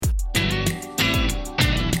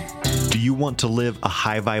want to live a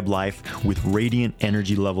high vibe life with radiant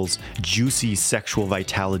energy levels, juicy sexual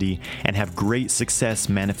vitality, and have great success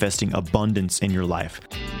manifesting abundance in your life.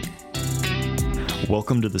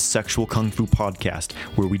 Welcome to the Sexual Kung Fu Podcast,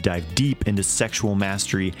 where we dive deep into sexual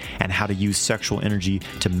mastery and how to use sexual energy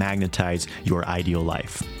to magnetize your ideal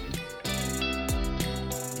life.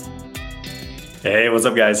 Hey, what's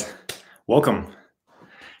up, guys? Welcome.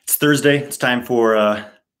 It's Thursday. It's time for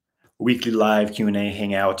a weekly live Q&A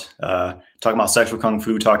hangout, talking about sexual kung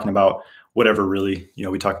fu, talking about whatever really,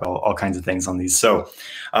 we talk about all kinds of things on these. So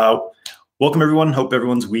welcome, everyone. Hope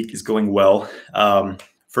everyone's week is going well.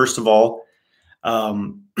 First of all, my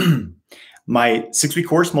 6-week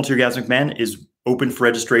course, Multi-Orgasmic Man, is open for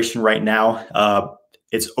registration right now.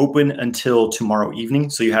 It's open until tomorrow evening.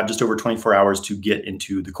 So you have just over 24 hours to get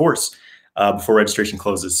into the course before registration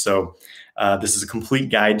closes. So this is a complete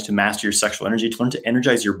guide to master your sexual energy, to learn to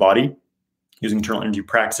energize your body using internal energy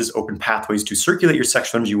practices, open pathways to circulate your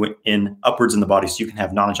sexual energy upwards in the body so you can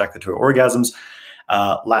have non-ejaculatory orgasms,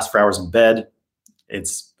 last for hours in bed.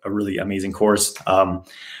 It's a really amazing course.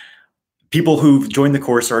 People who've joined the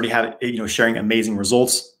course already have, sharing amazing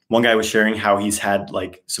results. One guy was sharing how he's had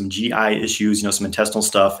like some GI issues, some intestinal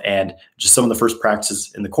stuff, and just some of the first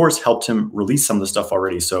practices in the course helped him release some of the stuff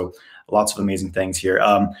already. So lots of amazing things here.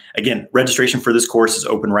 Again, registration for this course is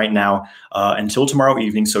open right now until tomorrow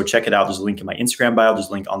evening. So check it out. There's a link in my Instagram bio. There's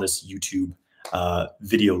a link on this YouTube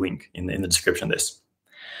video link in the description of this.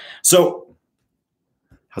 So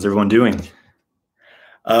how's everyone doing?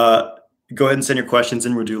 Go ahead and send your questions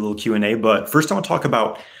in. We'll do a little Q&A. But first I want to talk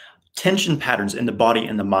about tension patterns in the body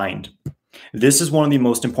and the mind. This is one of the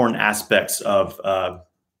most important aspects of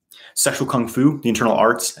sexual kung fu, the internal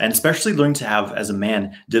arts, and especially learning to have, as a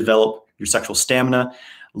man, develop your sexual stamina,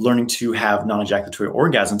 learning to have non-ejaculatory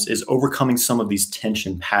orgasms is overcoming some of these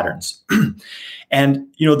tension patterns. And,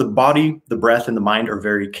 the body, the breath, and the mind are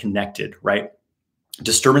very connected, right?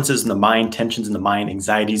 Disturbances in the mind, tensions in the mind,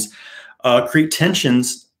 anxieties create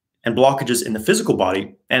tensions and blockages in the physical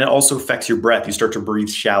body, and it also affects your breath. You start to breathe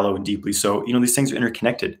shallow and deeply. So, these things are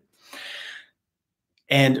interconnected.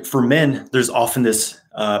 And for men, there's often this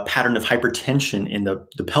pattern of hypertension in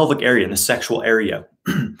the pelvic area, in the sexual area.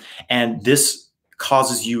 And this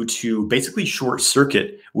causes you to basically short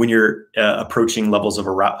circuit when you're approaching levels of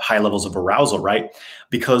high levels of arousal, right?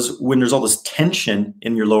 Because when there's all this tension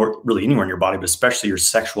in your lower, really anywhere in your body, but especially your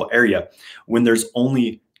sexual area, when there's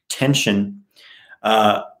only tension,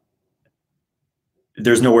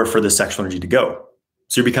 there's nowhere for the sexual energy to go.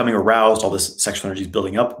 So you're becoming aroused, all this sexual energy is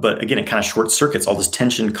building up. But again, it kind of short circuits. All this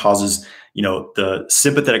tension causes, the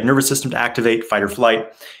sympathetic nervous system to activate, fight or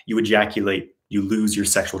flight. You ejaculate, you lose your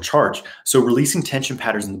sexual charge. So releasing tension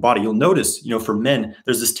patterns in the body, you'll notice, for men,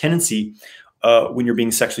 there's this tendency when you're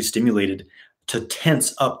being sexually stimulated to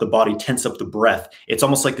tense up the body, tense up the breath. It's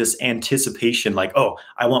almost like this anticipation, like, oh,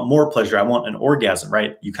 I want more pleasure. I want an orgasm,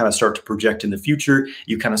 right? You kind of start to project in the future.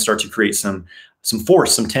 You kind of start to create some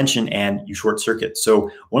force, some tension, and you short circuit. So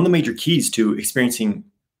one of the major keys to experiencing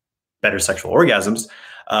better sexual orgasms,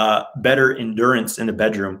 better endurance in the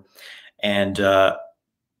bedroom, and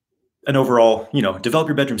an overall, develop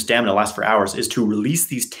your bedroom stamina, last for hours, is to release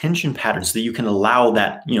these tension patterns so that you can allow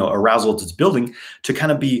that, arousal that's building to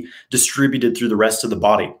kind of be distributed through the rest of the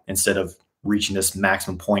body instead of reaching this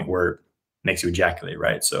maximum point where it makes you ejaculate,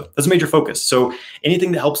 right? So that's a major focus. So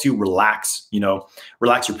anything that helps you relax,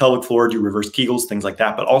 relax your pelvic floor, do reverse Kegels, things like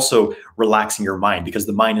that, but also relaxing your mind, because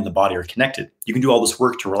the mind and the body are connected. You can do all this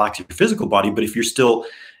work to relax your physical body, but if you're still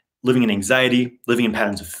living in anxiety, living in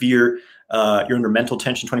patterns of fear, you're under mental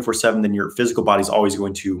tension 24/7, then your physical body is always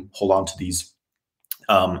going to hold on to these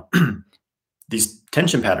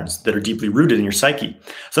tension patterns that are deeply rooted in your psyche.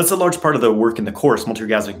 So that's a large part of the work in the course,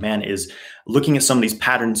 Multi-Orgasmic Man, is looking at some of these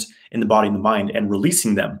patterns in the body and the mind and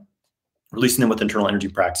releasing them with internal energy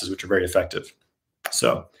practices, which are very effective.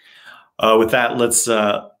 So with that, I'm going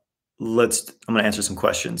to answer some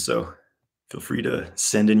questions. So feel free to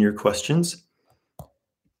send in your questions.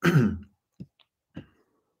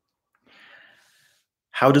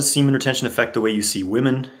 How does semen retention affect the way you see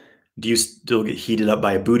women? Do you still get heated up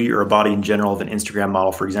by a booty or a body in general of an Instagram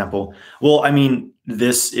model, for example? Well,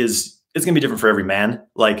 it's going to be different for every man.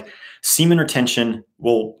 Like semen retention,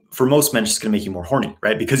 for most men, it's just going to make you more horny,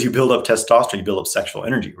 right? Because you build up testosterone, you build up sexual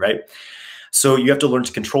energy, right? So you have to learn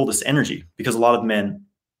to control this energy, because a lot of men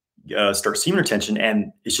start semen retention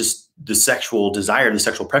and it's just the sexual desire, the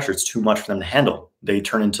sexual pressure, it's too much for them to handle. They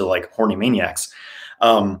turn into like horny maniacs.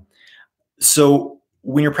 So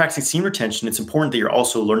when you're practicing semen retention, it's important that you're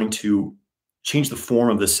also learning to change the form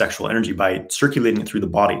of this sexual energy by circulating it through the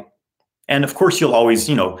body. And of course, you'll always,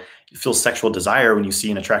 feel sexual desire when you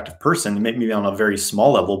see an attractive person, maybe on a very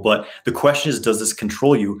small level. But the question is, does this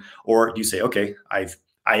control you? Or do you say, okay,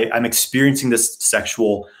 I'm experiencing this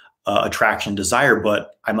sexual attraction, desire,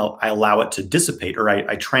 but I allow it to dissipate, or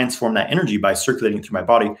I transform that energy by circulating it through my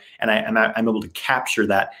body, and I'm able to capture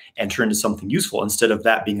that and turn into something useful instead of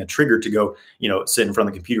that being a trigger to go, sit in front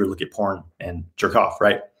of the computer, look at porn, and jerk off,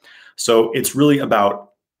 right? So it's really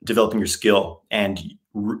about developing your skill and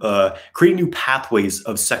creating new pathways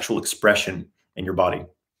of sexual expression in your body.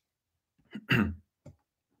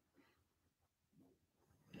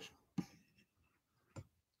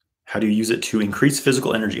 How do you use it to increase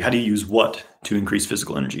physical energy? How do you use what to increase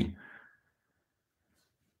physical energy?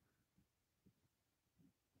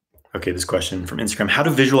 Okay, this question from Instagram. How to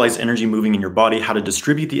visualize energy moving in your body, how to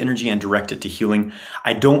distribute the energy and direct it to healing.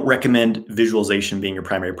 I don't recommend visualization being your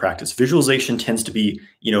primary practice. Visualization tends to be,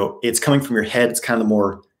 it's coming from your head. It's kind of the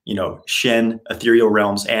more, Shen, ethereal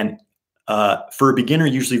realms. And for a beginner,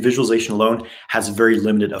 usually visualization alone has a very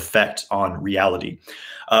limited effect on reality.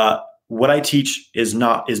 What I teach is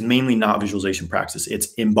mainly not visualization practice.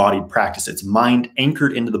 It's embodied practice. It's mind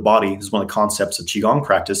anchored into the body. This is one of the concepts of Qigong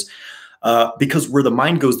practice, because where the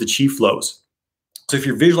mind goes, the chi flows. So if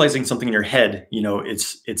you're visualizing something in your head,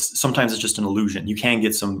 sometimes it's just an illusion. You can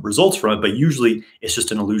get some results from it, but usually it's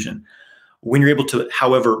just an illusion. When you're able to,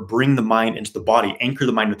 however, bring the mind into the body, anchor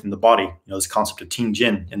the mind within the body, this concept of Ting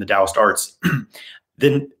Jin in the Taoist arts,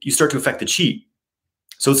 then you start to affect the chi.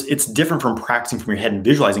 So it's different from practicing from your head and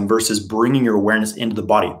visualizing versus bringing your awareness into the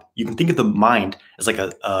body. You can think of the mind as like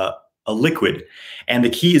a liquid. And the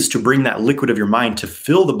key is to bring that liquid of your mind to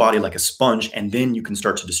fill the body like a sponge, and then you can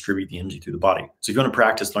start to distribute the energy through the body. So if you want to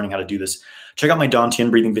practice learning how to do this, check out my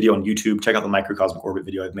Dantian breathing video on YouTube. Check out the microcosmic orbit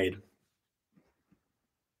video I've made.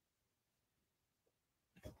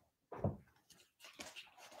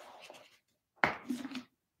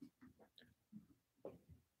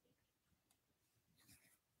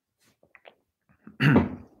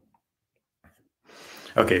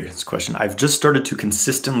 Okay, this question. I've just started to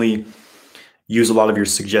consistently use a lot of your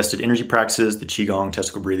suggested energy practices, the Qigong,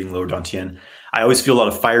 testicle breathing, lower Dantian. I always feel a lot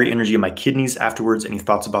of fiery energy in my kidneys afterwards. Any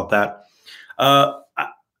thoughts about that?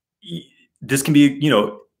 This can be,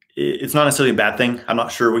 it's not necessarily a bad thing. I'm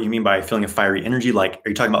not sure what you mean by feeling a fiery energy. Like, are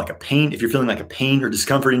you talking about like a pain? If you're feeling like a pain or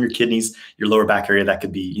discomfort in your kidneys, your lower back area, that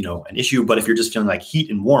could be, an issue. But if you're just feeling like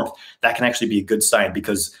heat and warmth, that can actually be a good sign,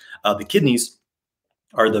 because the kidneys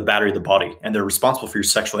are the battery of the body, and they're responsible for your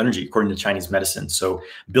sexual energy, according to Chinese medicine. So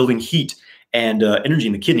building heat and energy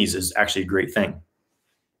in the kidneys is actually a great thing.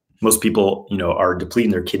 Most people, are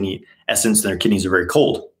depleting their kidney essence, and their kidneys are very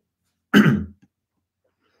cold.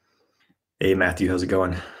 Hey, Matthew, how's it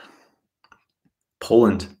going?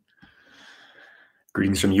 Poland.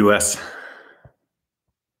 Greetings from US.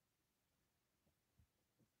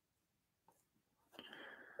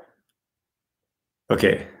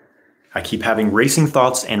 Okay. I keep having racing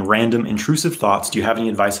thoughts and random intrusive thoughts. Do you have any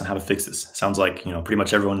advice on how to fix this? Sounds like, pretty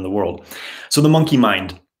much everyone in the world. So the monkey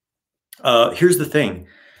mind. Here's the thing.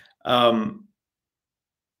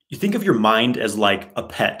 You think of your mind as like a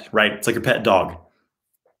pet, right? It's like your pet dog.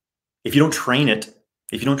 If you don't train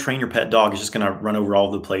your pet dog, it's just going to run over all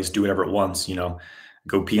over the place, do whatever it wants,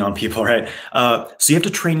 go pee on people, right? So you have to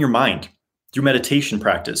train your mind through meditation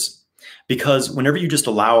practice, because whenever you just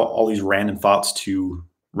allow all these random thoughts to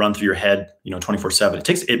run through your head, 24/7,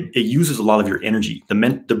 it uses a lot of your energy.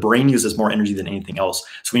 The brain uses more energy than anything else.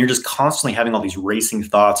 So when you're just constantly having all these racing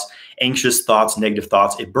thoughts, anxious thoughts, negative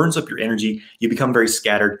thoughts, it burns up your energy. You become very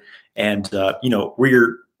scattered, and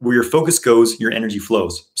where your focus goes, your energy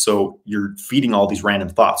flows. So you're feeding all these random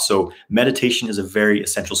thoughts. So meditation is a very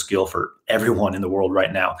essential skill for everyone in the world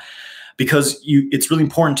right now, because it's really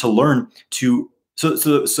important to learn to.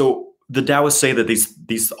 So the Taoists say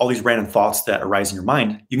that all these random thoughts that arise in your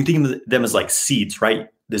mind, you can think of them as like seeds, right?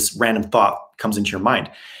 This random thought comes into your mind,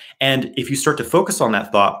 and if you start to focus on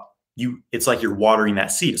that thought, it's like you're watering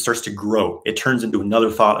that seed. It starts to grow. It turns into another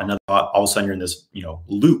thought. All of a sudden, you're in this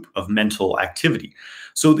loop of mental activity.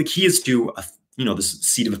 So the key is to this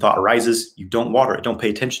seed of a thought arises. You don't water it. Don't pay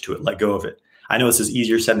attention to it. Let go of it. I know this is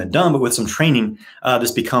easier said than done, but with some training,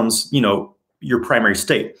 this becomes your primary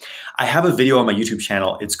state. I have a video on my YouTube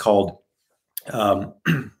channel. It's called How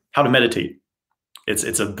to Meditate.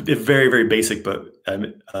 It's a very, very basic but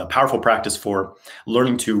powerful practice for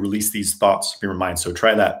learning to release these thoughts from your mind. So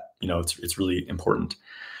try that. It's really important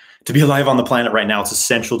to be alive on the planet right now. It's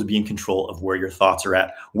essential to be in control of where your thoughts are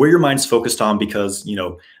at, where your mind's focused on, because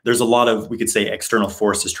there's a lot of, we could say, external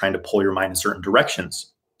forces trying to pull your mind in certain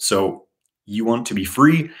directions. So You want to be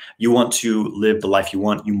free. You want to live the life you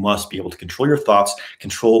want. You must be able to control your thoughts,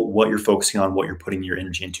 control what you're focusing on, what you're putting your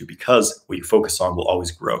energy into, because what you focus on will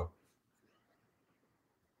always grow.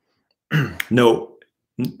 No,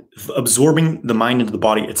 absorbing the mind into the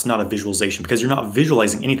body, it's not a visualization, because you're not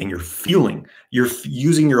visualizing anything. You're feeling. You're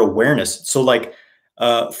using your awareness. So like,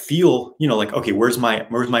 feel, like, okay, where's my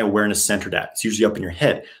awareness centered at? It's usually up in your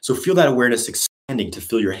head. So feel that awareness expanding to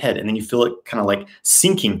fill your head, and then you feel it kind of like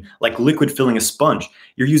sinking, like liquid filling a sponge.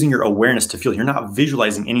 You're using your awareness to feel. You're not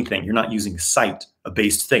visualizing anything. You're not using sight, a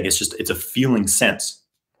based thing. It's a feeling sense.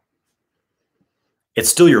 It's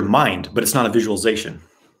still your mind, but it's not a visualization.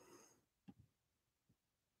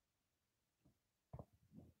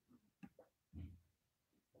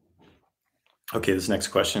 Okay, this next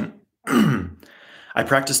question. I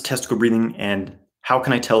practice testicle breathing, and how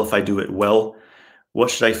can I tell if I do it well? What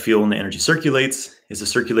should I feel when the energy circulates? Is the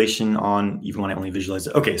circulation on even when I only visualize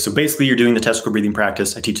it? Okay, so basically you're doing the testicle breathing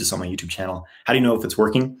practice. I teach this on my YouTube channel. How do you know if it's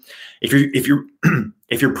working? If you're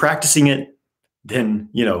if you're practicing it, then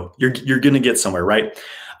you're gonna get somewhere, right?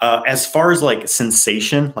 As far as like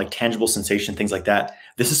sensation, like tangible sensation, things like that,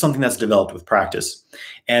 this is something that's developed with practice.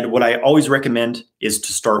 And what I always recommend is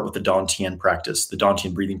to start with the Dantian practice, the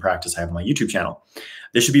Dantian breathing practice I have on my YouTube channel.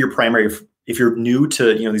 This should be your primary. If you're new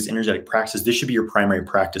to these energetic practices, this should be your primary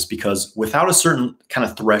practice, because without a certain kind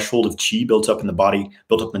of threshold of chi built up in the body,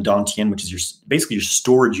 built up in the Dantian, which is basically your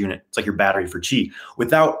storage unit, it's like your battery for chi.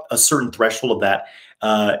 Without a certain threshold of that,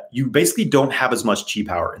 you basically don't have as much chi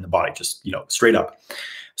power in the body, just straight up.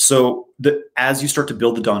 So as you start to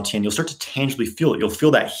build the Dantian, you'll start to tangibly feel it. You'll feel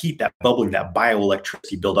that heat, that bubbling, that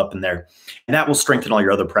bioelectricity build up in there. And that will strengthen all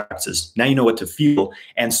your other practices. Now you know what to feel.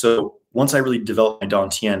 And so once I really developed my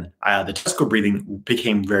Dantian, the testicle breathing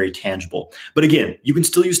became very tangible. But again, you can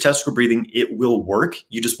still use testicle breathing. It will work.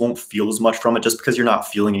 You just won't feel as much from it. Just because you're not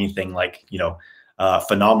feeling anything like,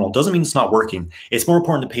 phenomenal doesn't mean it's not working. It's more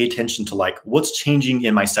important to pay attention to like what's changing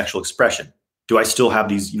in my sexual expression. Do I still have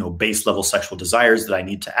these, base level sexual desires that I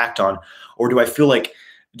need to act on? Or do you feel like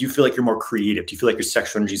you're more creative? Do you feel like your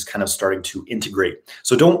sexual energy is kind of starting to integrate?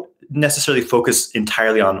 So don't necessarily focus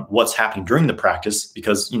entirely on what's happening during the practice,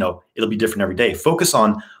 because, it'll be different every day. Focus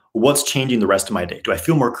on what's changing the rest of my day. Do I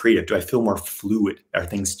feel more creative? Do I feel more fluid? Are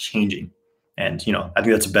things changing? And, I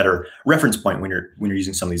think that's a better reference point when you're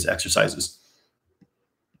using some of these exercises.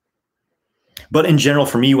 But in general,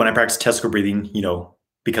 for me, when I practice testicle breathing,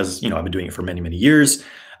 because, I've been doing it for many, many years,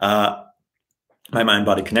 my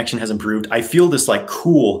mind-body connection has improved. I feel this like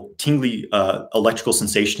cool, tingly electrical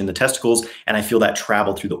sensation in the testicles, and I feel that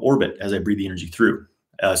travel through the orbit as I breathe the energy through,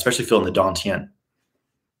 especially feeling the Dantian.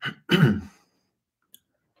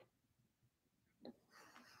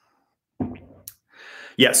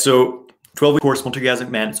 Yeah, so 12-week course, Multi-Orgasmic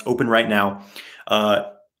Man, it's open right now.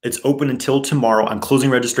 It's open until tomorrow. I'm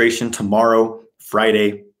closing registration tomorrow,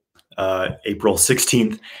 Friday, April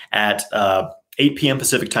 16th at 8 p.m.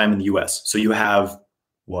 Pacific time in the US. So you have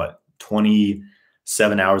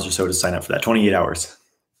 27 hours or so to sign up for that, 28 hours.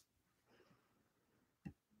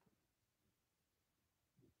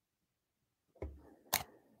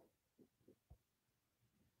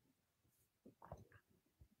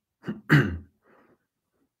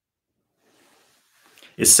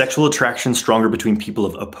 Is sexual attraction stronger between people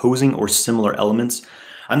of opposing or similar elements?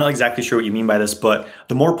 I'm not exactly sure what you mean by this, but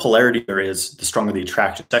the more polarity there is, the stronger the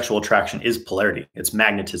attraction. Sexual attraction is polarity. It's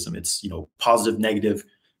magnetism. It's, positive, negative,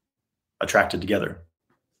 attracted together.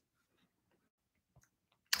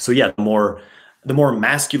 So yeah, the more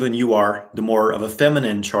masculine you are, the more of a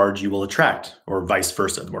feminine charge you will attract, or vice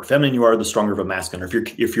versa. The more feminine you are, the stronger of a masculine. Or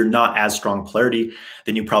if you're not as strong polarity,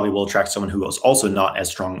 then you probably will attract someone who is also not as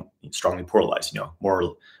strongly polarized,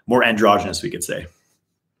 more androgynous, we could say.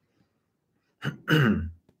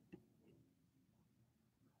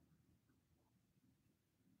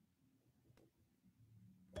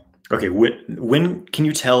 Okay, when can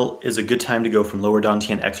you tell is a good time to go from lower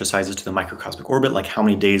Dantian exercises to the microcosmic orbit? Like how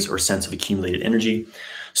many days or sense of accumulated energy?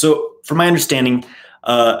 So from my understanding,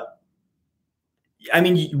 really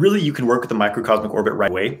you can work with the microcosmic orbit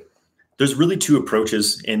right away. There's really two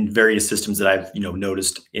approaches in various systems that I've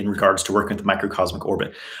noticed in regards to working with the microcosmic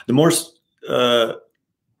orbit. The more, I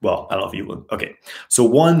don't know if you would. Okay, so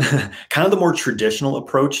one kind of the more traditional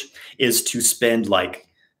approach is to spend like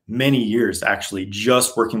many years actually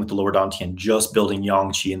just working with the lower Dantian, just building yang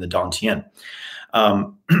qi in the Dantian,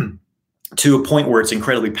 to a point where it's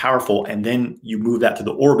incredibly powerful. And then you move that to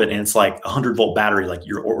the orbit and it's like a 100-volt battery, like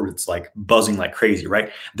your orbit's like buzzing like crazy,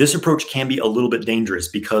 right? This approach can be a little bit dangerous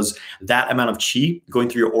because that amount of qi going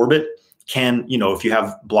through your orbit can, if you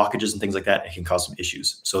have blockages and things like that, it can cause some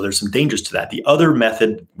issues. So there's some dangers to that. The other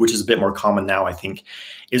method, which is a bit more common now, I think,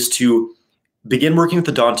 is to begin working with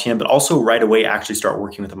the Dantian, but also right away actually start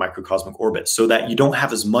working with the microcosmic orbit so that you don't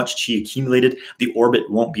have as much chi accumulated. The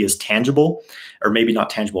orbit won't be as tangible, or maybe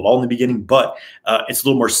not tangible at all in the beginning, but it's a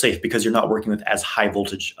little more safe because you're not working with as high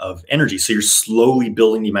voltage of energy. So you're slowly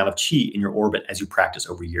building the amount of chi in your orbit as you practice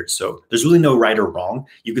over years. So there's really no right or wrong.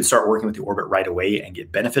 You can start working with the orbit right away and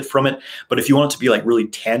get benefit from it. But if you want it to be like really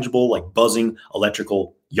tangible, like buzzing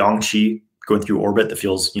electrical yang chi going through orbit that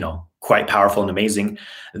feels, quite powerful and amazing,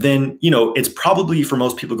 then, it's probably for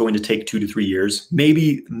most people going to take 2 to 3 years,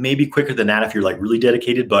 maybe quicker than that if you're like really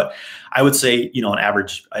dedicated. But I would say, on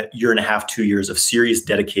average, 1.5 to 2 years of serious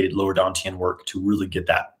dedicated lower Dantian work to really get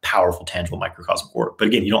that powerful, tangible microcosmic orb. But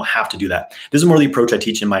again, you don't have to do that. This is more the approach I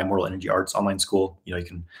teach in my Immortal Energy Arts online school. You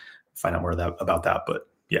can find out more about that. But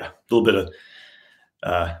yeah, a little bit of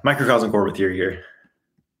microcosmic orbit theory here.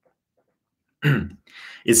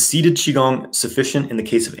 Is seated Qigong sufficient in the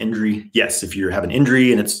case of injury? Yes, if you have an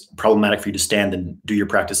injury and it's problematic for you to stand, then do your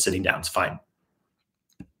practice sitting down. It's fine.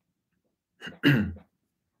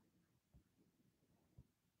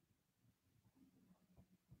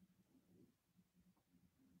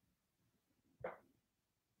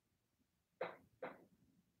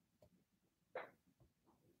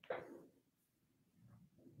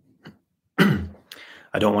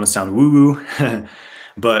 I don't want to sound woo-woo,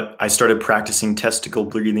 but I started practicing testicle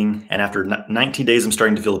breathing, and after 19 days, I'm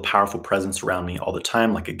starting to feel a powerful presence around me all the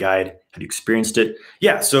time, like a guide. Have you experienced it?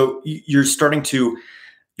 Yeah, so you're building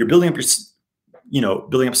up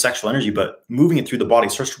building up sexual energy, but moving it through the body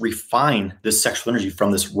starts to refine this sexual energy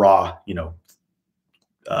from this raw,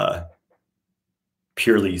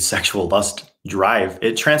 purely sexual lust drive.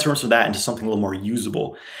 It transforms from that into something a little more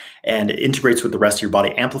usable, and it integrates with the rest of your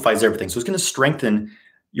body, amplifies everything. So it's going to strengthen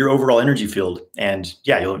your overall energy field. And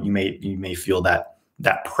yeah, you may feel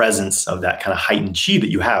that presence of that kind of heightened chi that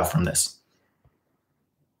you have from this.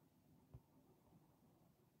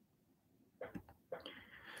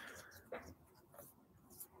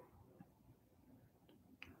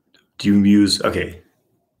 Do you use, okay,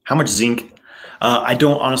 how much zinc? I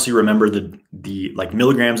don't honestly remember the like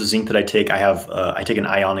milligrams of zinc that I take. I take an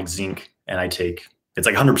ionic zinc, and it's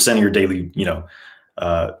like 100% of your daily,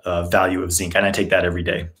 value of zinc. And I take that every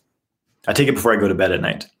day. I take it before I go to bed at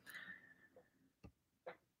night.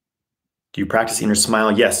 Do you practice inner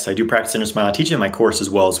smile? Yes, I do practice inner smile. I teach it in my course as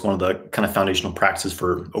well. It's one of the kind of foundational practices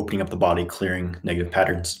for opening up the body, clearing negative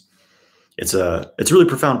patterns. It's a really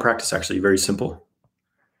profound practice, actually, very simple.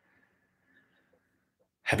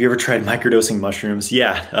 Have you ever tried microdosing mushrooms?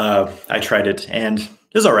 Yeah, I tried it, and it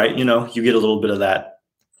was all right. You get a little bit of that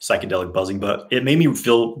psychedelic buzzing, but it made me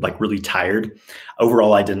feel like really tired.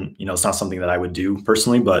 Overall, I didn't, it's not something that I would do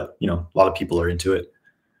personally, but, a lot of people are into it.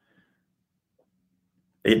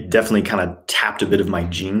 It definitely kind of tapped a bit of my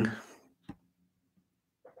Jing.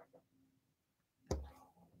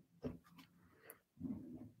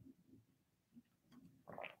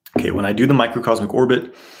 Okay, when I do the microcosmic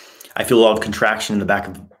orbit, I feel a lot of contraction in the back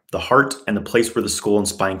of the heart and the place where the skull and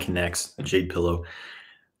spine connects, a jade pillow. Do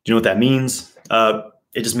you know what that means?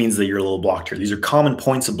 It just means that you're a little blocked here. These are common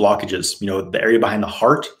points of blockages. The area behind the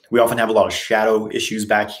heart, we often have a lot of shadow issues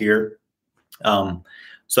back here. So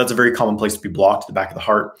that's a very common place to be blocked, the back of the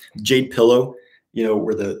heart. Jade pillow,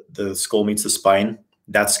 where the skull meets the spine.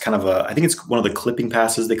 That's kind of I think it's one of the clipping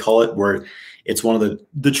passes, they call it, where it's one of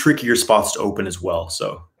the trickier spots to open as well.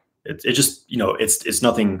 So it just, it's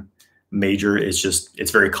nothing major.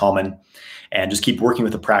 It's very common, and just keep working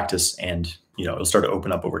with the practice, and, it'll start to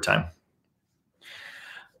open up over time.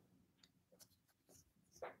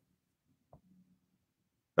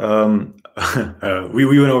 We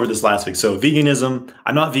went over this last week. So veganism,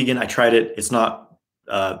 I'm not vegan. I tried it. It's not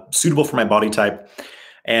suitable for my body type.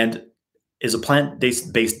 And is a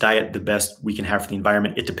plant-based diet the best we can have for the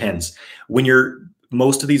environment? It depends.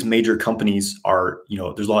 Most of these major companies are,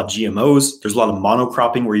 there's a lot of GMOs. There's a lot of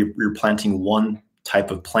monocropping where you're planting one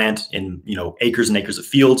type of plant in, acres and acres of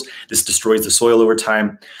fields. This destroys the soil over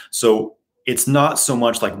time. So it's not so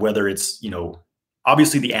much like whether it's,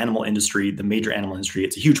 obviously the animal industry, the major animal industry,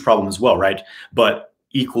 it's a huge problem as well, right? But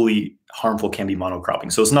equally harmful can be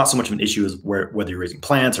monocropping. So it's not so much of an issue as whether you're raising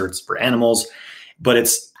plants or it's for animals, but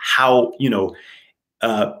it's how,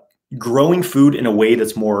 growing food in a way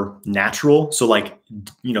that's more natural. So like,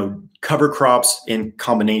 cover crops in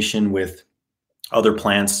combination with other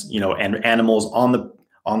plants, and animals on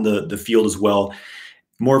the field as well,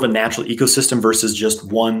 more of a natural ecosystem versus just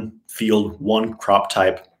one field, one crop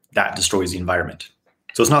type that destroys the environment.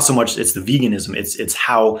 So it's not so much it's the veganism, it's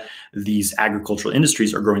how these agricultural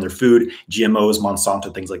industries are growing their food, GMOs,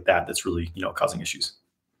 Monsanto, things like that. That's really causing issues.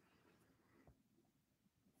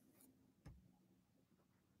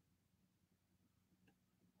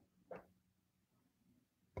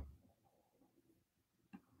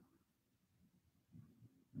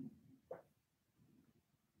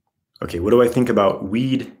 Okay, what do I think about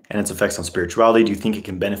weed and its effects on spirituality? Do you think it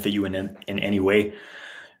can benefit you in any way?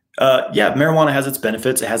 Yeah, marijuana has its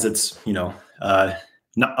benefits. It has its, not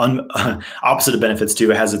opposite of benefits too.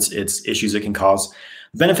 It has its issues it can cause.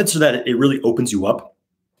 The benefits are that it really opens you up.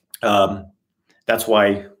 Um, that's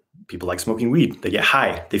why people like smoking weed. They get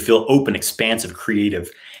high. They feel open, expansive, creative,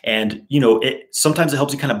 and it sometimes it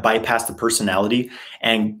helps you kind of bypass the personality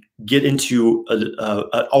and get into an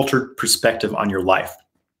altered perspective on your life.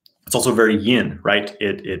 It's also very yin, right?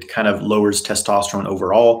 It kind of lowers testosterone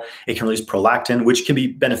overall. It can release prolactin, which can be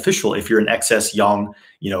beneficial if you're an excess young,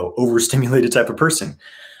 overstimulated type of person.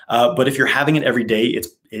 But if you're having it every day,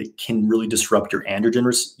 it can really disrupt your androgen,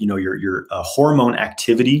 your hormone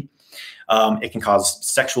activity. It can cause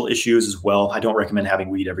sexual issues as well. I don't recommend having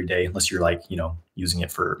weed every day unless you're using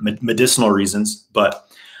it for medicinal reasons. But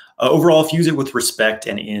overall, if you use it with respect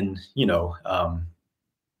and in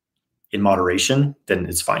moderation, then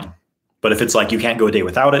it's fine. But if it's like you can't go a day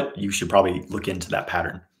without it, you should probably look into that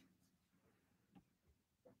pattern.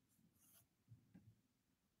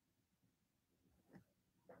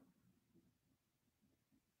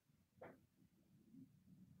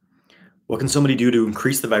 What can somebody do to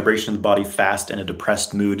increase the vibration of the body fast in a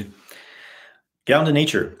depressed mood? Get out into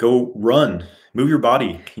nature, go run, move your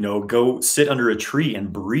body, go sit under a tree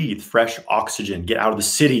and breathe fresh oxygen, get out of the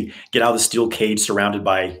city, get out of the steel cage surrounded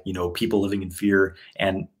by, people living in fear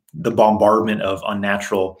and the bombardment of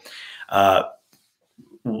unnatural, uh,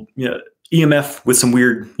 EMF with some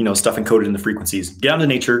weird, stuff encoded in the frequencies. Get out into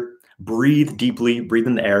nature, breathe deeply, breathe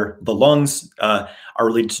in the air. The lungs are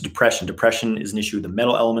related to depression. Depression is an issue with the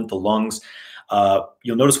metal element, the lungs.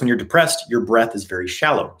 You'll notice when you're depressed, your breath is very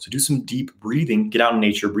shallow. So do some deep breathing, get out in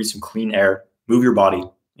nature, breathe some clean air, move your body,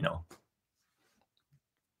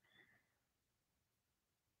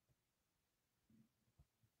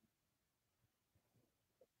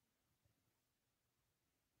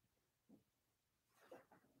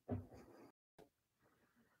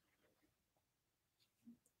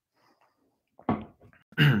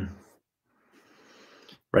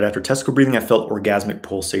 Right after testicle breathing, I felt orgasmic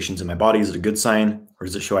pulsations in my body. Is it a good sign or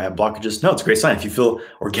does it show I have blockages? No, it's a great sign. If you feel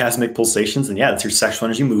orgasmic pulsations, then yeah, that's your sexual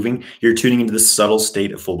energy moving. You're tuning into this subtle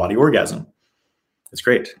state of full body orgasm. That's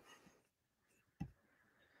great.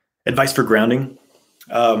 Advice for grounding.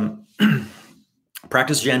 Practice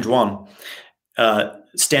Jian Zhuan.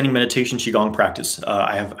 Standing meditation Qigong practice.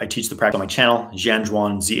 I teach the practice on my channel, Jian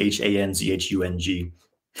Zhuan, ZHANZHUNG.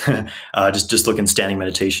 Just look in standing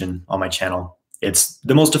meditation on my channel. It's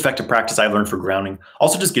the most effective practice I've learned for grounding.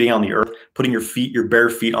 Also, just getting on the earth, putting your bare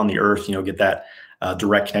feet on the earth, get that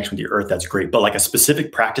direct connection with the earth. That's great. But like a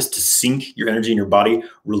specific practice to sink your energy in your body,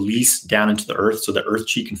 release down into the earth so the earth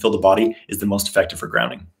chi can fill the body is the most effective for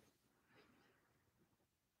grounding.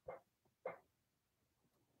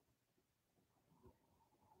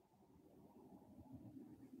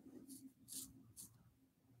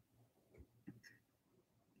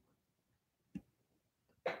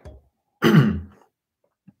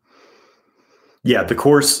 Yeah, the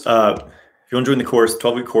course, if you want to join the course,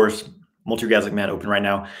 12-week course, Multi-Orgasmic Man open right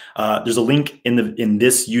now. There's a link in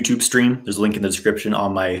this YouTube stream. There's a link in the description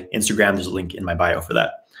on my Instagram. There's a link in my bio for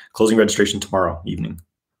that. Closing registration tomorrow evening.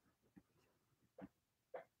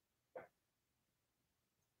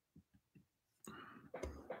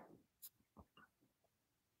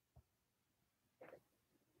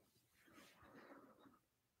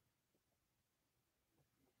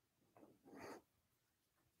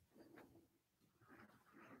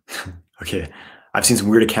 Okay. I've seen some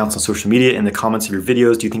weird accounts on social media in the comments of your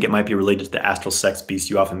videos. Do you think it might be related to the astral sex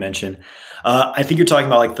beast you often mention? I think you're talking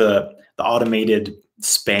about like the automated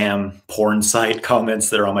spam porn site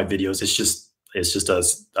comments that are on my videos. It's just a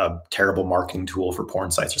terrible marketing tool for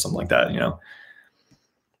porn sites or something like that,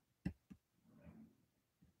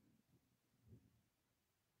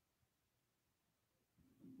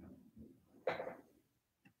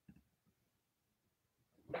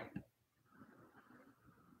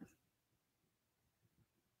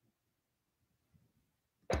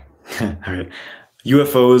 All right.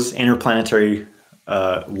 UFOs, interplanetary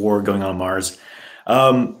war going on Mars.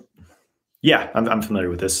 Yeah, I'm familiar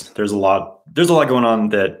with this. There's a lot going on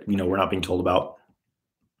that we're not being told about.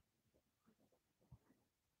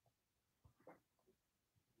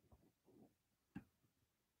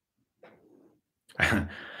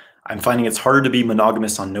 I'm finding it's harder to be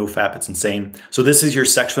monogamous on no fap. It's insane. So this is your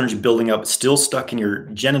sexual energy building up, still stuck in your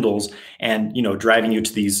genitals, and driving you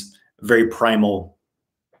to these very primal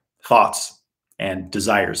thoughts and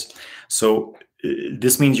desires. So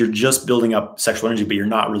this means you're just building up sexual energy, but you're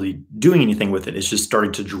not really doing anything with it. It's just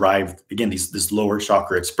starting to drive, again, this lower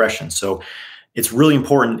chakra expression. So it's really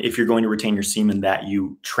important, if you're going to retain your semen, that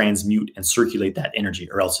you transmute and circulate that energy,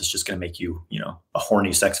 or else it's just going to make you, a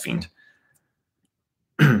horny sex fiend.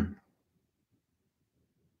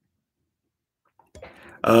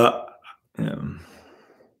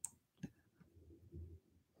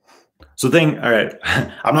 So all right,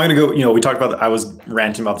 I'm not going to go, we talked about, I was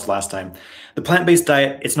ranting about this last time. The plant-based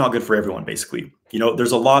diet, it's not good for everyone, basically.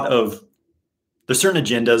 There's certain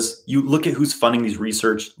agendas. You look at who's funding these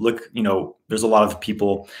research. There's a lot of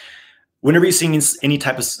people. Whenever you're seeing any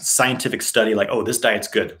type of scientific study, like, oh, this diet's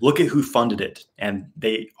good, look at who funded it. And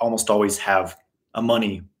they almost always have a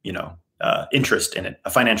money, interest in it,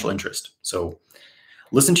 a financial interest. So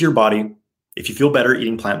listen to your body. If you feel better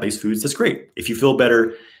eating plant-based foods, that's great. If you feel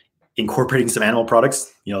better incorporating some animal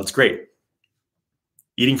products, it's great.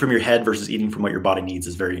 Eating from your head versus eating from what your body needs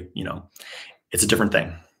is very, it's a different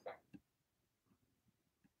thing.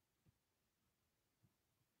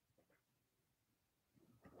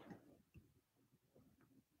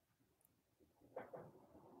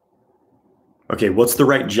 Okay, what's the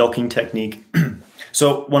right jelqing technique?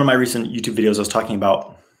 So one of my recent YouTube videos, I was talking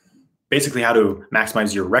about basically how to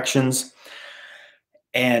maximize your erections.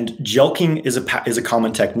 And jelqing is a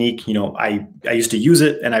common technique. I used to use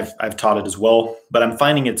it, and I've taught it as well, but I'm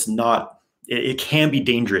finding it can be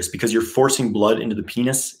dangerous, because you're forcing blood into the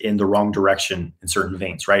penis in the wrong direction in certain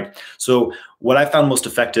veins, right? So what I found most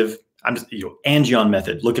effective, Angion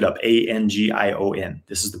method, look it up, Angion.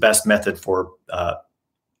 This is the best method for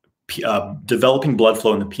developing blood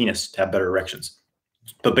flow in the penis to have better erections.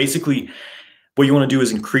 But basically, what you want to do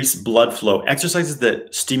is increase blood flow. Exercises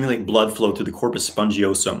that stimulate blood flow through the corpus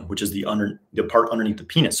spongiosum, which is the part underneath the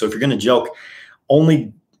penis. So if you're going to jelq,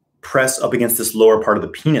 only press up against this lower part of the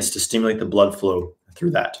penis to stimulate the blood flow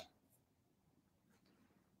through that.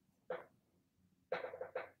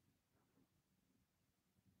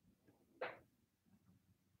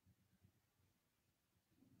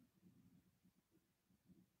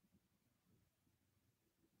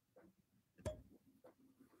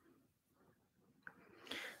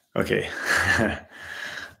 Okay.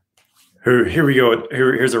 Here we go.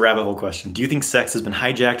 Here's a rabbit hole question. Do you think sex has been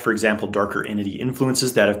hijacked? For example, darker entity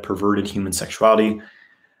influences that have perverted human sexuality?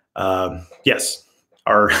 Yes.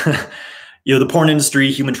 The porn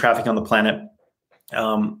industry, human trafficking on the planet.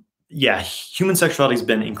 Human sexuality has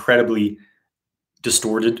been incredibly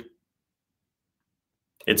distorted.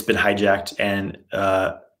 It's been hijacked, and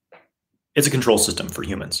it's a control system for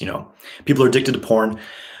humans. People are addicted to porn.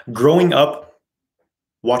 Growing up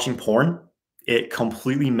watching porn, it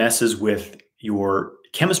completely messes with your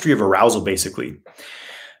chemistry of arousal, basically.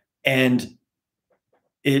 And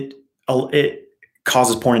it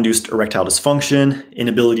causes porn-induced erectile dysfunction,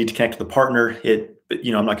 inability to connect with the partner. I'm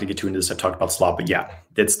not going to get too into this. I've talked about this a lot, but yeah,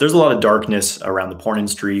 there's a lot of darkness around the porn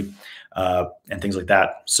industry and things like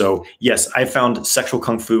that. So yes, I found sexual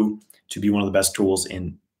kung fu to be one of the best tools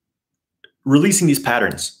in releasing these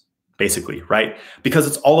patterns, basically, right? Because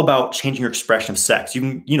it's all about changing your expression of sex.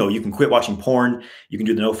 You can quit watching porn, you can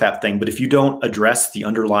do the no-fap thing, but if you don't address the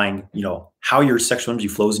underlying, how your sexual energy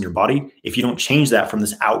flows in your body, if you don't change that from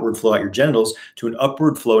this outward flow out your genitals to an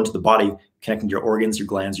upward flow into the body, connecting to your organs, your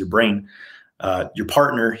glands, your brain, your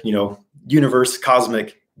partner, universe,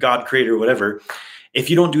 cosmic, God, creator, whatever. If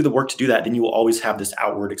you don't do the work to do that, then you will always have this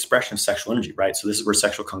outward expression of sexual energy, right? So this is where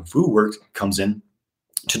sexual kung fu work comes in,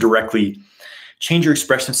 to directly change your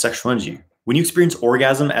expression of sexual energy. When you experience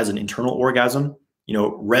orgasm as an internal orgasm,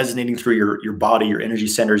 resonating through your body, your energy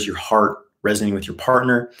centers, your heart, resonating with your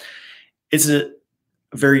partner, it's a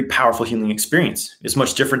very powerful healing experience. It's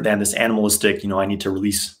much different than this animalistic, I need to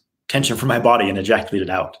release tension from my body and ejaculate it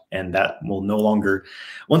out. And that will no longer,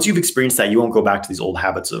 once you've experienced that, you won't go back to these old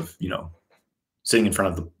habits of, sitting in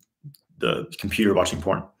front of the computer watching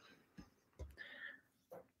porn.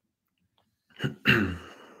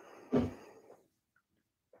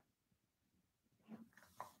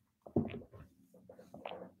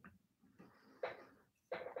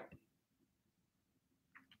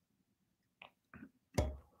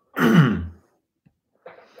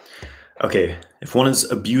 Okay, if one has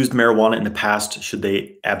abused marijuana in the past, should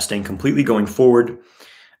they abstain completely going forward?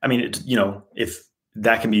 I mean, if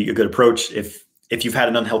that can be a good approach. If you've had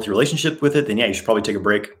an unhealthy relationship with it, then yeah, you should probably take a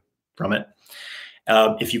break from it.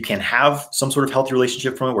 If you can have some sort of healthy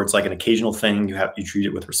relationship from it, where it's like an occasional thing, you treat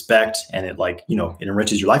it with respect, and it it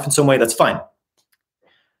enriches your life in some way, that's fine.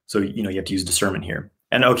 So you have to use discernment here.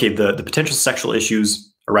 And okay, the potential sexual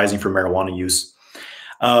issues arising from marijuana use.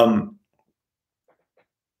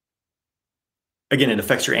 Again, it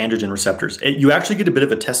affects your androgen receptors. You actually get a bit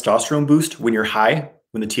of a testosterone boost when you're high,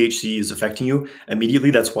 when the THC is affecting you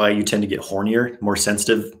immediately. That's why you tend to get hornier, more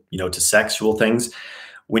sensitive, to sexual things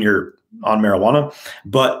when you're on marijuana.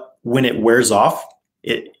 But when it wears off,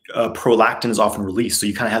 prolactin is often released. So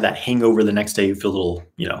you kind of have that hangover the next day. You feel a little,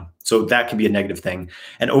 so that can be a negative thing.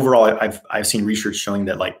 And overall, I've seen research showing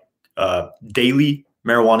that daily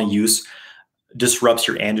marijuana use disrupts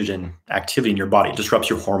your androgen activity in your body, disrupts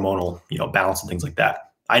your hormonal, balance and things like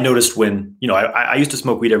that. I noticed when, I used to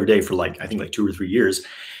smoke weed every day for I think 2 or 3 years.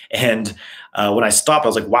 And when I stopped, I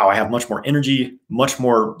was like, wow, I have much more energy, much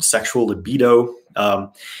more sexual libido,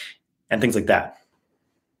 and things like that.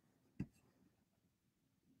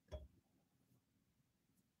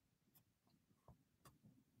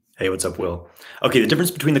 Hey, what's up, Will? Okay, the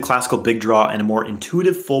difference between the classical big draw and a more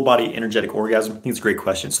intuitive full body energetic orgasm. I think it's a great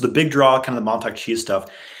question. So the big draw, kind of the Montauk Chia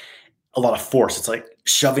stuff, a lot of force. It's like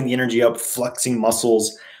shoving the energy up, flexing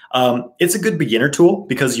muscles. It's a good beginner tool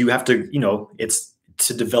because you have to, it's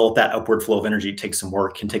to develop that upward flow of energy. It takes some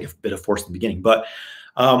work, can take a bit of force in the beginning, but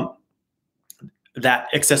that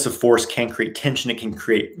excessive force can create tension. It can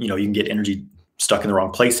create, you can get energy stuck in the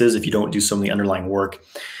wrong places if you don't do some of the underlying work.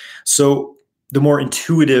 So the more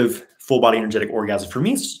intuitive full body energetic orgasm for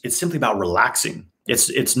me, it's simply about relaxing.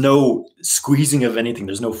 It's no squeezing of anything.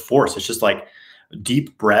 There's no force. It's just like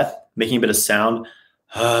deep breath, making a bit of sound,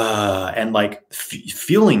 and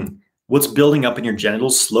feeling what's building up in your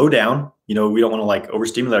genitals. Slow down. We don't want to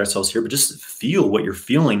overstimulate ourselves here, but just feel what you're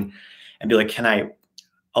feeling and be like, can I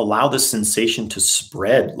allow this sensation to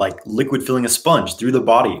spread like liquid filling a sponge through the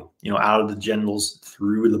body, out of the genitals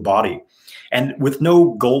through the body. And with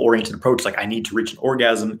no goal-oriented approach, I need to reach an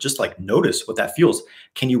orgasm, just notice what that feels.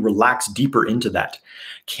 Can you relax deeper into that?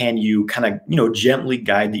 Can you kind of, gently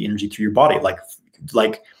guide the energy through your body?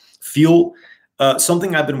 Feel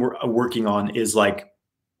something I've been working on is so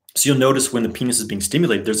you'll notice when the penis is being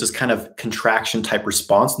stimulated, there's this kind of contraction type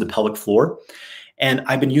response in the pelvic floor. And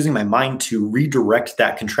I've been using my mind to redirect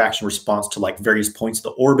that contraction response to various points of the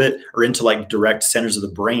orbit or into direct centers of the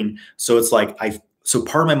brain. So it's so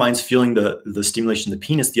part of my mind's feeling the stimulation of the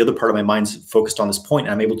penis. The other part of my mind's focused on this point,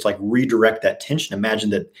 and I'm able to redirect that tension.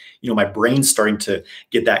 Imagine that, my brain's starting to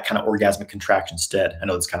get that kind of orgasmic contraction instead. I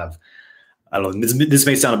know it's kind of, I don't know, this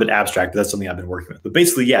may sound a bit abstract, but that's something I've been working with. But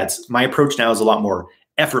basically, yeah, my approach now is a lot more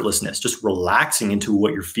effortlessness, just relaxing into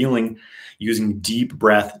what you're feeling, using deep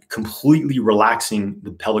breath, completely relaxing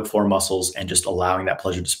the pelvic floor muscles and just allowing that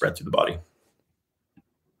pleasure to spread through the body.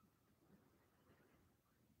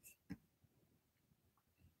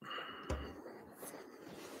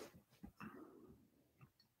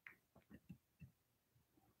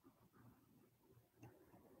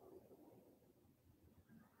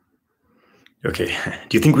 Okay.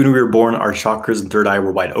 Do you think when we were born, our chakras and third eye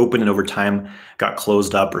were wide open and over time got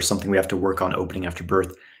closed up, or something we have to work on opening after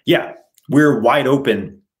birth? Yeah, we're wide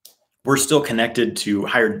open. We're still connected to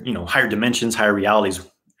higher dimensions, higher realities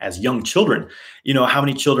as young children. How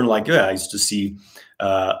many children I used to see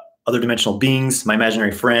other dimensional beings, my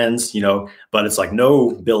imaginary friends, but it's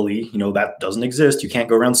no, Billy, that doesn't exist. You can't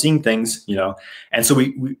go around seeing things, And so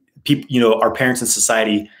we people, our parents in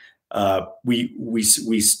society,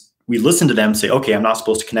 we listen to them say, okay, I'm not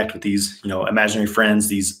supposed to connect with these, imaginary friends,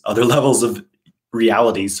 these other levels of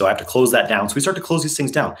reality. So I have to close that down. So we start to close these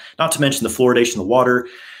things down, not to mention the fluoridation of the water,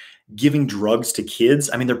 giving drugs to kids.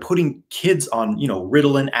 I mean, they're putting kids on,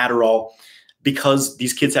 Ritalin, Adderall, because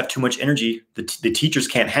these kids have too much energy. The teachers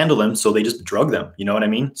can't handle them. So they just drug them. You know what I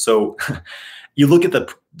mean? So you look at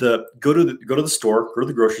go to the store, go to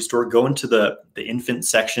the grocery store, go into the infant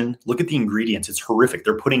section, look at the ingredients. It's horrific.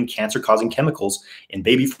 They're putting cancer causing chemicals in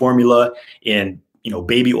baby formula, in,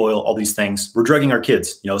 baby oil, all these things. We're drugging our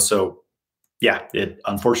kids, so yeah,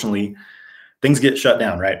 unfortunately things get shut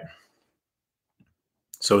down, right?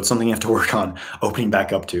 So it's something you have to work on opening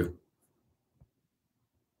back up to.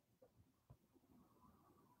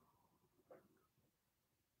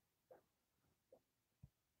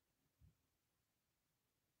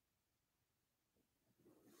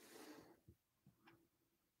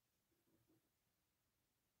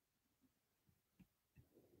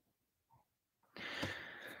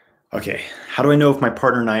 Okay, how do I know if my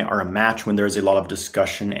partner and I are a match when there's a lot of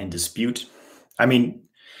discussion and dispute? I mean,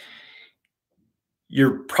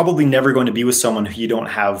 you're probably never going to be with someone who you don't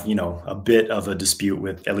have, a bit of a dispute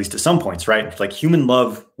with, at least at some points, right? It's like human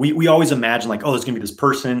love, we always imagine like, oh, there's gonna be this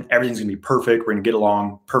person, everything's gonna be perfect, we're gonna get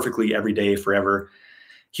along perfectly every day, forever.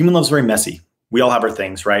 Human love's very messy. We all have our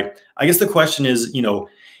things, right? I guess the question is,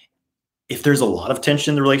 if there's a lot of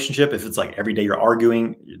tension in the relationship, if it's like every day you're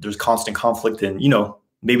arguing, there's constant conflict, then,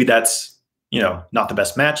 maybe that's, not the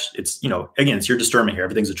best match. It's, again, it's your discernment here.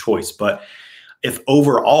 Everything's a choice. But if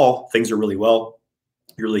overall things are really well,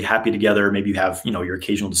 you're really happy together, maybe you have, your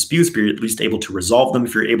occasional disputes, but you're at least able to resolve them.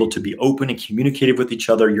 If you're able to be open and communicative with each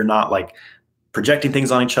other, you're not like projecting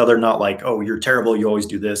things on each other, not like, oh, you're terrible, you always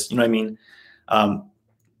do this. You know what I mean? I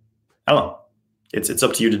don't know. It's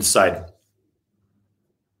up to you to decide.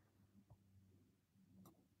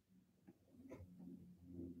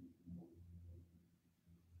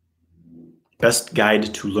 Best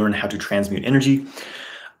guide to learn how to transmute energy.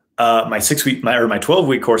 My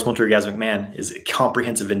 12-week course, Multi-Orgasmic Man, is a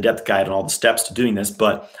comprehensive, in-depth guide on all the steps to doing this.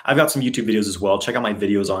 But I've got some YouTube videos as well. Check out my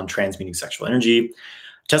videos on transmuting sexual energy.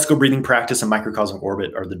 Testicle breathing practice and microcosmic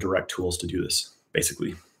orbit are the direct tools to do this,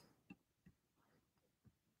 basically.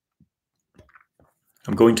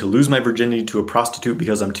 I'm going to lose my virginity to a prostitute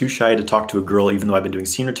because I'm too shy to talk to a girl, even though I've been doing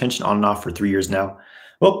semen retention on and off for 3 years now.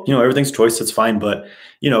 Well, everything's choice. That's fine. But,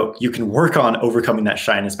 you can work on overcoming that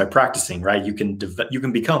shyness by practicing, right? You can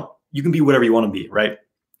be whatever you want to be, right?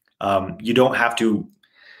 You don't have to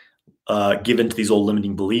give into these old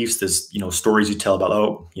limiting beliefs, this, stories you tell about,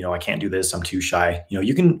 oh, I can't do this, I'm too shy.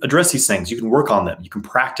 You can address these things. You can work on them. You can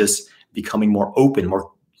practice becoming more open,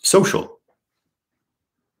 more social.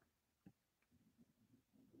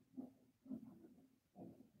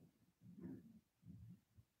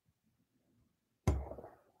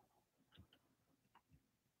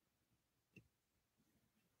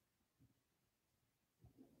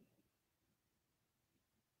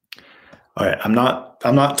 All right, I'm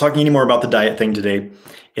not talking anymore about the diet thing today.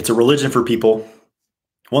 It's a religion for people.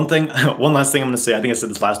 One last thing I'm going to say, I think I said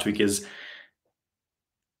this last week, is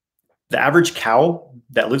the average cow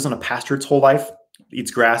that lives on a pasture its whole life, eats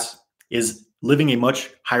grass, is living a much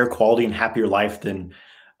higher quality and happier life than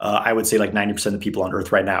I would say like 90% of the people on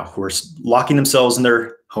earth right now, who are locking themselves in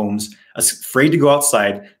their homes, afraid to go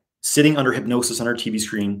outside, sitting under hypnosis on our TV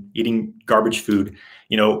screen, eating garbage food,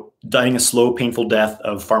 dying a slow, painful death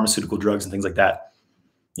of pharmaceutical drugs and things like that.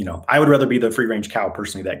 I would rather be the free range cow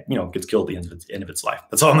personally that, gets killed at the end of its life.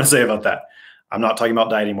 That's all I'm going to say about that. I'm not talking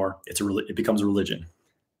about diet anymore. It becomes a religion.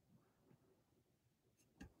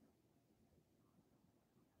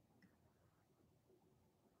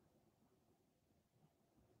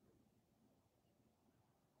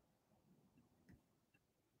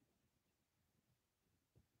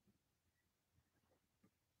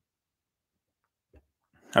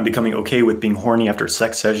 I'm becoming okay with being horny after a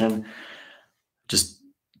sex session. Just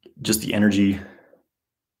the energy.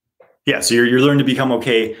 Yeah, so you're learning to become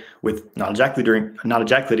okay with not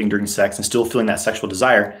ejaculating during sex and still feeling that sexual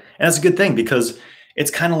desire. And that's a good thing, because it's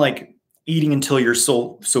kind of like eating until you're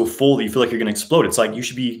so full that you feel like you're going to explode. It's like you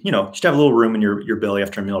should have a little room in your belly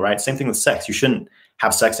after a meal, right? Same thing with sex. You shouldn't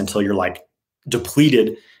have sex until you're like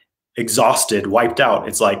depleted, exhausted, wiped out.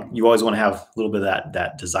 It's like you always want to have a little bit of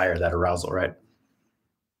that desire, that arousal, right?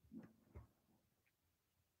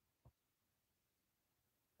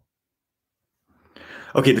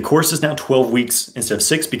 Okay, the course is now 12 weeks instead of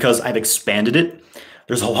 6 because I've expanded it.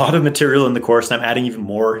 There's a lot of material in the course, and I'm adding even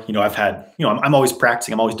more. I'm always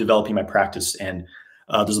practicing. I'm always developing my practice, and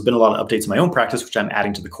there's been a lot of updates in my own practice, which I'm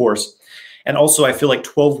adding to the course. And also, I feel like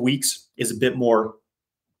 12 weeks is a bit more.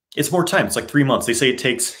 It's more time. It's like 3 months. They say it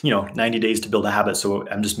takes 90 days to build a habit, so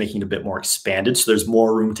I'm just making it a bit more expanded. So there's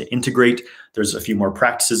more room to integrate. There's a few more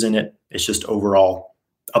practices in it. It's just overall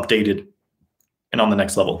updated and on the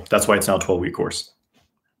next level. That's why it's now a 12-week course.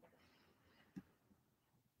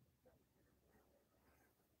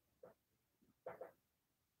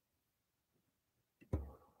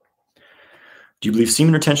 Do you believe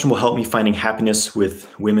semen retention will help me finding happiness with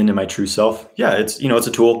women and my true self? Yeah, it's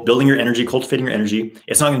a tool, building your energy, cultivating your energy.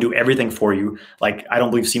 It's not going to do everything for you. Like, I don't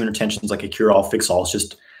believe semen retention is like a cure-all, fix-all.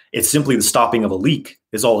 It's simply the stopping of a leak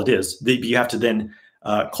is all it is. You have to then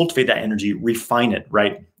cultivate that energy, refine it,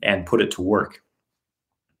 right, and put it to work.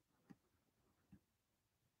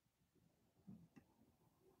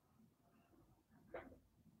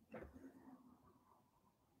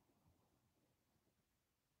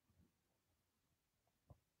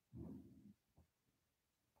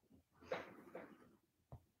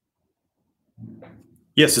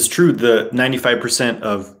 Yes, it's true. The 95%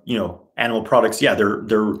 of animal products, yeah,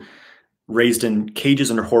 they're raised in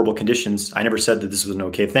cages under horrible conditions. I never said that this was an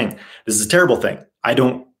okay thing. This is a terrible thing. I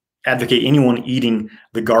don't advocate anyone eating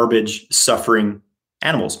the garbage, suffering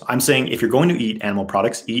animals. I'm saying if you're going to eat animal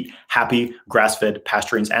products, eat happy, grass-fed,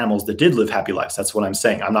 pasture-raised animals that did live happy lives. That's what I'm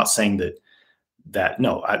saying. I'm not saying that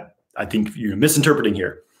no, I think you're misinterpreting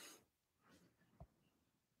here.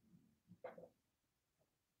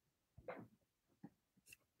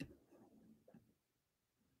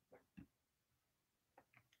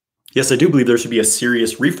 Yes, I do believe there should be a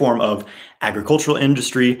serious reform of agricultural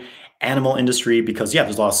industry, animal industry, because yeah,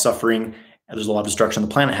 there's a lot of suffering and there's a lot of destruction on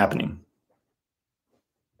the planet happening.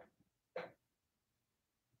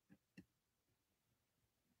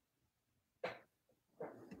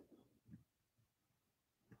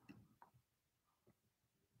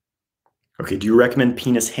 Okay, do you recommend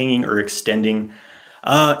penis hanging or extending?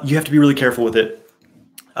 You have to be really careful with it.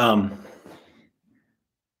 Um,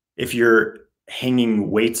 if you're hanging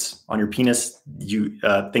weights on your penis, you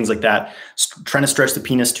things like that, trying to stretch the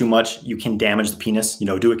penis too much, you can damage the penis.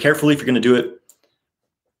 Do it carefully if you're going to do it.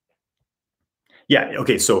 Yeah.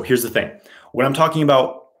 Okay. So here's the thing. When I'm talking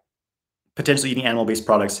about potentially eating animal-based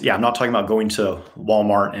products, yeah, I'm not talking about going to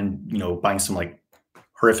Walmart and buying some like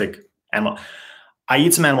horrific animal. I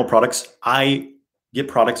eat some animal products. I get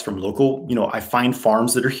products from local. I find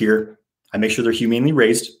farms that are here. I make sure they're humanely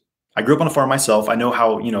raised. I grew up on a farm myself. I know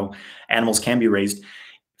how animals can be raised.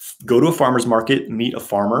 Go to a farmer's market, meet a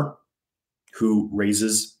farmer who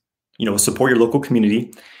raises, support your local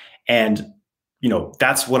community, and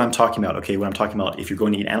that's what I'm talking about. Okay, when I'm talking about if you're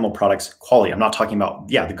going to eat animal products, quality. I'm not talking about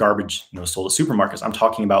the garbage sold at supermarkets. I'm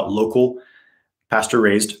talking about local, pasture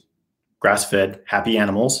raised, grass fed, happy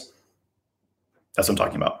animals. That's what I'm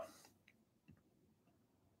talking about.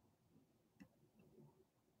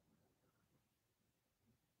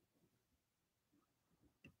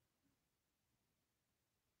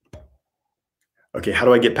 Okay, how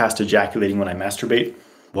do I get past ejaculating when I masturbate?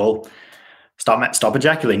 Well, stop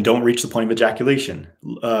ejaculating. Don't reach the point of ejaculation.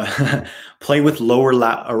 Play with lower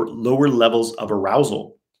levels of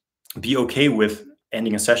arousal. Be okay with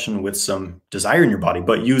ending a session with some desire in your body,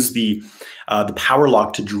 but use the power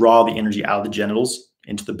lock to draw the energy out of the genitals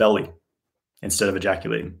into the belly instead of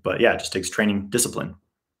ejaculating. But yeah, it just takes training, discipline.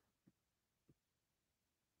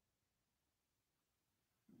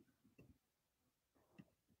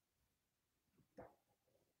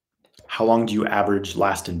 How long do you average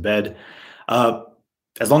last in bed? Uh,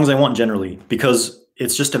 as long as I want, generally, because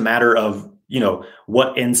it's just a matter of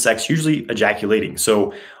what ends sex, usually ejaculating.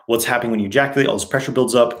 So what's happening when you ejaculate? All this pressure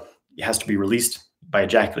builds up. It has to be released by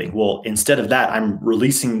ejaculating. Well, instead of that, I'm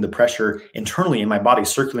releasing the pressure internally in my body,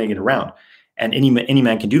 circulating it around. And any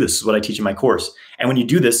man can do this. This is what I teach in my course. And when you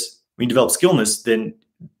do this, when you develop skill in this, then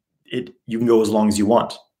you can go as long as you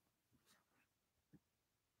want.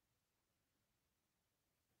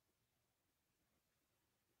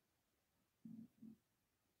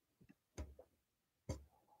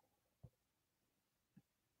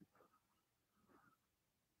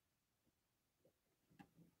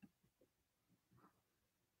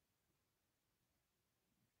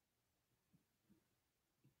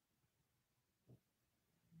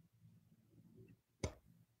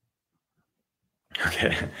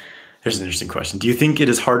 Okay. Here's an interesting question. Do you think it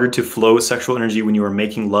is harder to flow sexual energy when you are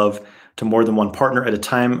making love to more than one partner at a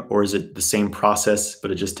time, or is it the same process,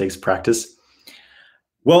 but it just takes practice?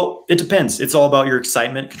 Well, it depends. It's all about your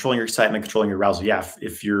excitement, controlling your arousal. Yeah,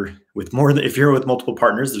 if you're with if you're with multiple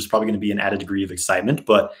partners, there's probably going to be an added degree of excitement.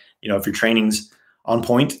 But if your training's on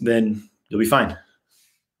point, then you'll be fine.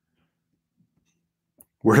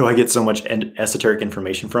 Where do I get so much esoteric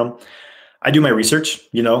information from? I do my research.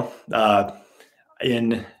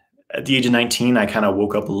 In At the age of 19, I kind of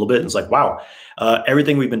woke up a little bit and was like, wow,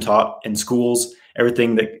 everything we've been taught in schools,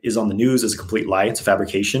 everything that is on the news is a complete lie. It's a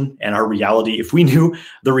fabrication. And our reality, if we knew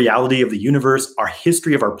the reality of the universe, our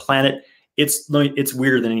history of our planet, it's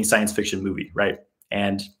weirder than any science fiction movie, right?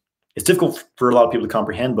 And it's difficult for a lot of people to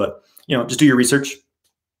comprehend, but just do your research,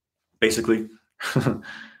 basically.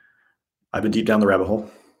 I've been deep down the rabbit hole.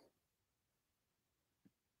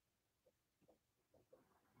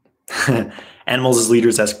 Animals as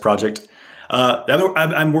Leaders-esque project.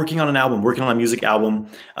 I'm working on an album, working on a music album,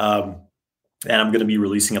 and I'm going to be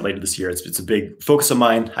releasing it later this year. It's a big focus of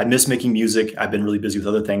mine. I miss making music. I've been really busy with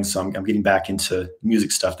other things, so I'm getting back into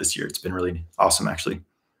music stuff this year. It's been really awesome, actually.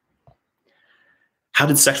 How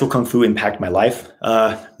did sexual kung fu impact my life?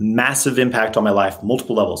 Massive impact on my life,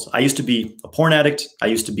 multiple levels. I used to be a porn addict. I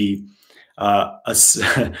used to be I used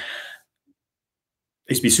to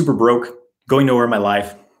be super broke, going nowhere in my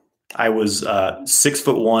life. I was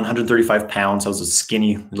 6'1", 135 pounds. I was a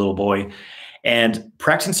skinny little boy, and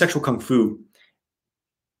practicing sexual kung fu,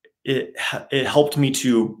 it helped me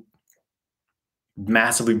to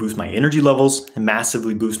massively boost my energy levels, and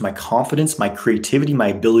massively boost my confidence, my creativity, my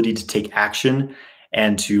ability to take action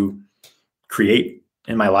and to create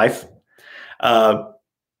in my life.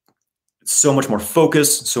 So much more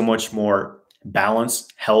focus, so much more balance,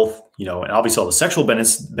 health, and obviously all the sexual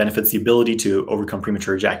benefits, the ability to overcome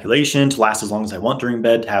premature ejaculation, to last as long as I want during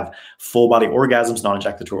bed, to have full body orgasms,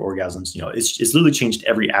 non-ejaculatory orgasms. It's literally changed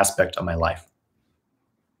every aspect of my life.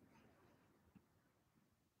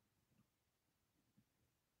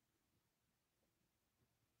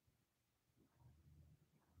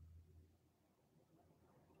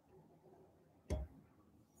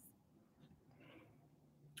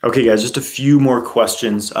 Okay, guys, just a few more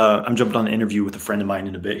questions. I'm jumping on an interview with a friend of mine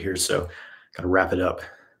in a bit here, so got to wrap it up.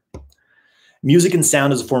 Music and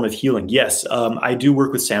sound as a form of healing. Yes, I do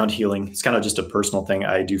work with sound healing. It's kind of just a personal thing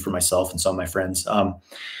I do for myself and some of my friends.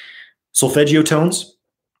 Solfeggio tones,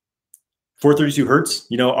 432 hertz.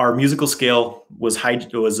 Our musical scale was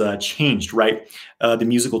changed, right? The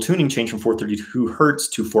musical tuning changed from 432 hertz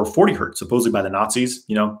to 440 hertz, supposedly by the Nazis.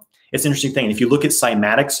 It's an interesting thing. And if you look at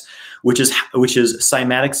cymatics, which is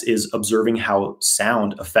cymatics is observing how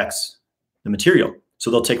sound affects the material. So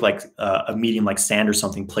they'll take like a medium like sand or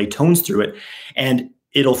something, play tones through it, and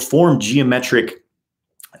it'll form geometric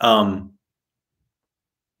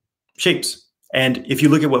shapes. And if you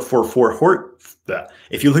look at what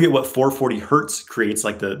 440 hertz creates,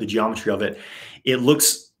 like the geometry of it, it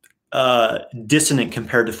looks dissonant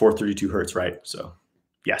compared to 432 hertz, right? So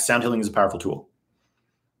yeah, sound healing is a powerful tool.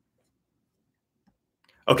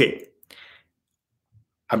 Okay.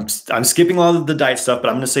 I'm skipping a lot of the diet stuff, but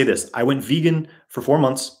I'm going to say this. I went vegan for 4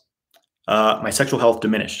 months. My sexual health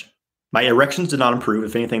diminished. My erections did not improve.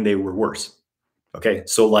 If anything, they were worse. Okay.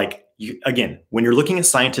 So again, when you're looking at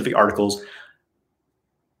scientific articles,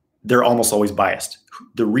 they're almost always biased.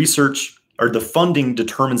 The research or the funding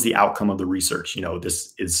determines the outcome of the research.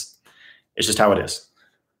 It's just how it is.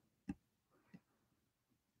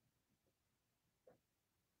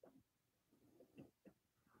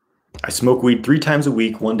 I smoke weed 3 times a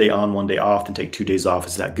week, 1 day on, 1 day off, and take 2 days off.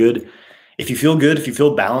 Is that good? If you feel good, if you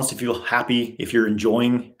feel balanced, if you feel happy, if you're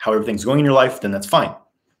enjoying how everything's going in your life, then that's fine.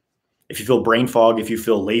 If you feel brain fog, if you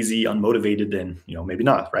feel lazy, unmotivated, then maybe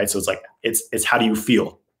not, right? So it's how do you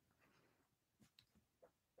feel?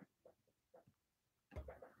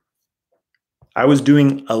 I was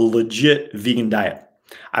doing a legit vegan diet.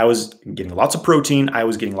 I was getting lots of protein. I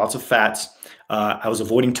was getting lots of fats. I was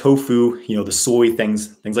avoiding tofu, the soy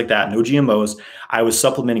things like that, no GMOs. I was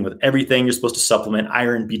supplementing with everything you're supposed to supplement,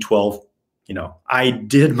 iron, B12. I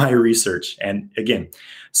did my research. And again,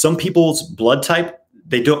 some people's blood type,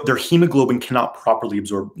 their hemoglobin cannot properly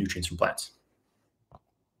absorb nutrients from plants.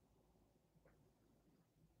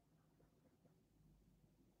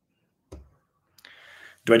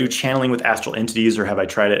 Do I do channeling with astral entities, or have I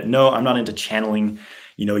tried it? No, I'm not into channeling.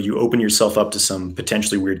 You open yourself up to some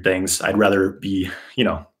potentially weird things. I'd rather be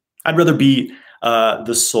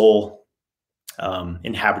the sole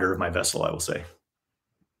inhabitor of my vessel, I will say.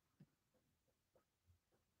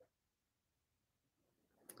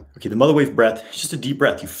 Okay, the mother wave breath, it's just a deep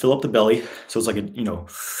breath. You fill up the belly. So it's like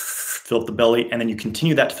fill up the belly, and then you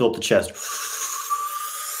continue that to fill up the chest.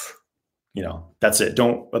 That's it.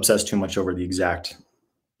 Don't obsess too much over the exact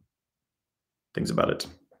things about it.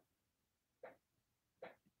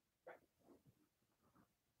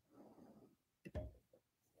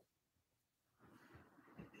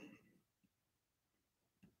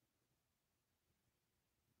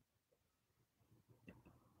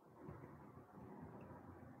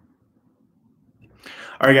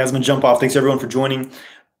 All right, guys, I'm going to jump off. Thanks, everyone, for joining.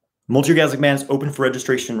 Multi-Orgasmic Man is open for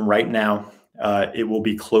registration right now. It will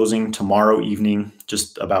be closing tomorrow evening,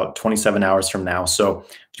 just about 27 hours from now. So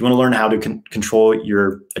if you want to learn how to control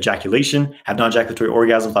your ejaculation, have non-ejaculatory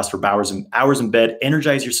orgasms, last for hours in bed,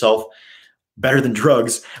 energize yourself better than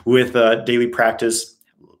drugs with daily practice,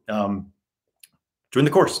 join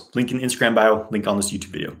the course. Link in Instagram bio, link on this YouTube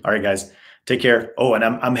video. All right, guys, take care. Oh, and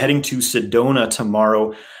I'm heading to Sedona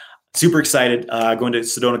tomorrow. Super excited. Going to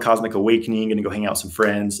Sedona Cosmic Awakening, going to go hang out with some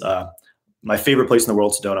friends. My favorite place in the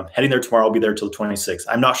world, Sedona. Heading there tomorrow. I'll be there till the 26th.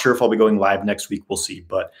 I'm not sure if I'll be going live next week. We'll see.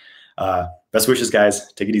 But best wishes,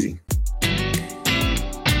 guys. Take it easy.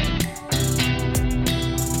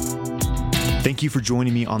 Thank you for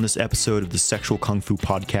joining me on this episode of the Sexual Kung Fu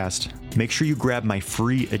Podcast. Make sure you grab my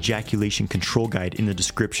free ejaculation control guide in the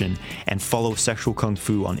description and follow Sexual Kung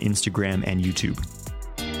Fu on Instagram and YouTube.